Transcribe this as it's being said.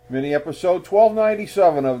Mini episode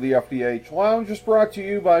 1297 of the FDH Lounge is brought to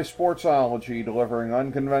you by Sportsology, delivering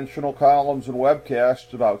unconventional columns and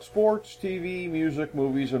webcasts about sports, TV, music,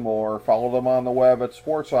 movies, and more. Follow them on the web at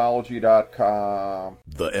sportsology.com.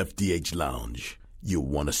 The FDH Lounge. You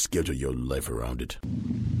want to schedule your life around it.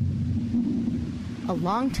 A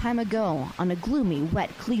long time ago, on a gloomy, wet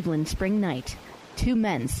Cleveland spring night, two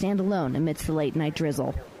men stand alone amidst the late-night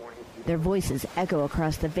drizzle. Their voices echo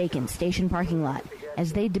across the vacant station parking lot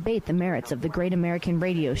as they debate the merits of the great American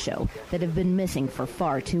radio show that have been missing for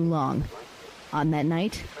far too long. On that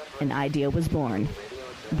night, an idea was born.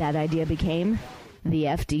 That idea became the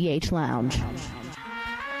FDH Lounge.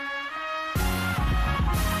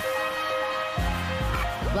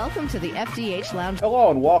 Welcome to the FDH Lounge.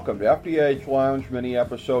 Hello and welcome to FDH Lounge mini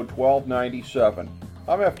episode 1297.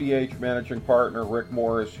 I'm FDH Managing Partner Rick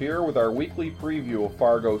Morris here with our weekly preview of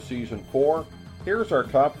Fargo Season 4. Here's our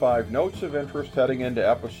top 5 notes of interest heading into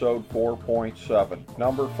episode 4.7.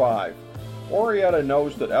 Number 5. Orietta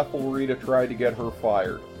knows that Ethelreda tried to get her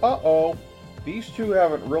fired. Uh-oh. These two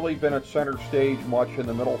haven't really been at center stage much in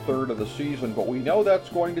the middle third of the season, but we know that's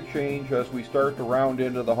going to change as we start to round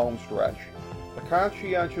into the home stretch. The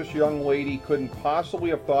conscientious young lady couldn't possibly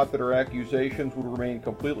have thought that her accusations would remain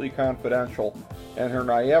completely confidential, and her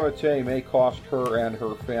naivete may cost her and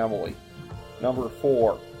her family. Number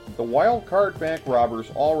 4. The wild card bank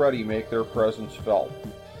robbers already make their presence felt.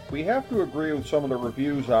 We have to agree with some of the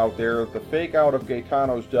reviews out there that the fake out of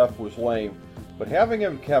Gaetano's death was lame, but having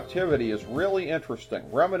him in captivity is really interesting,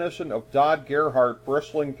 reminiscent of Dodd Gerhardt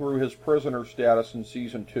bristling through his prisoner status in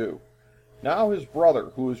Season 2. Now his brother,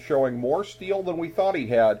 who is showing more steel than we thought he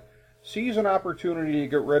had, sees an opportunity to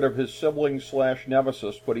get rid of his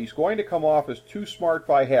sibling/nemesis, but he's going to come off as too smart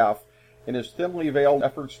by half in his thinly veiled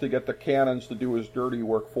efforts to get the cannons to do his dirty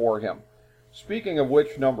work for him. Speaking of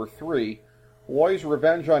which, number 3, Loy's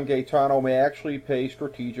revenge on Gaetano may actually pay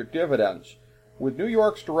strategic dividends. With New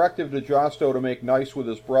York's directive to Josto to make nice with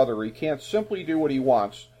his brother, he can't simply do what he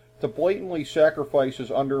wants, to blatantly sacrifice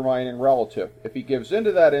his undermining relative. If he gives in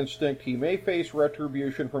to that instinct, he may face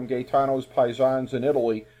retribution from Gaetano's paisans in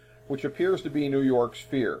Italy, which appears to be New York's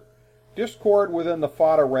fear. Discord within the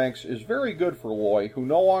Fata ranks is very good for Loy, who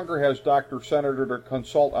no longer has Dr. Senator to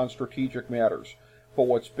consult on strategic matters. But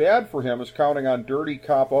what's bad for him is counting on dirty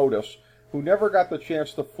cop Otis, who never got the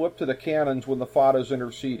chance to flip to the cannons when the Fatas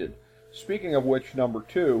interceded. Speaking of which, number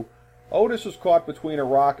 2, Otis is caught between a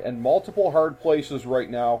rock and multiple hard places right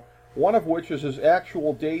now, one of which is his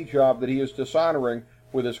actual day job that he is dishonoring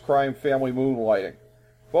with his crime family moonlighting.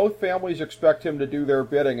 Both families expect him to do their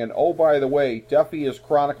bidding, and oh, by the way, Duffy is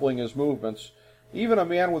chronicling his movements. Even a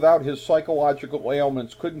man without his psychological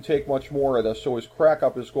ailments couldn't take much more of this, so his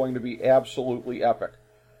crack-up is going to be absolutely epic.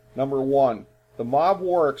 Number 1. The mob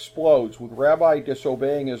war explodes, with Rabbi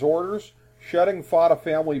disobeying his orders, shedding Fata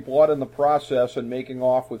family blood in the process, and making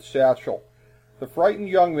off with Satchel. The frightened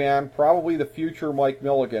young man, probably the future Mike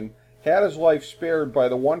Milligan, had his life spared by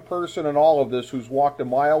the one person in all of this who's walked a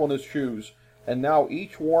mile in his shoes, and now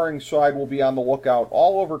each warring side will be on the lookout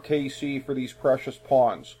all over KC for these precious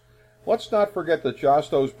pawns. Let's not forget that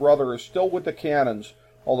Josto's brother is still with the cannons,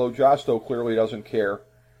 although Josto clearly doesn't care.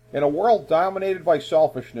 In a world dominated by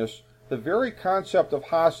selfishness, the very concept of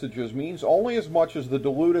hostages means only as much as the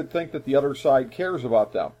deluded think that the other side cares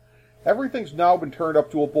about them. Everything's now been turned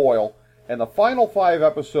up to a boil, and the final 5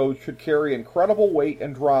 episodes should carry incredible weight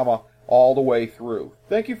and drama all the way through.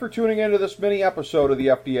 Thank you for tuning into this mini episode of the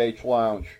FDH Lounge.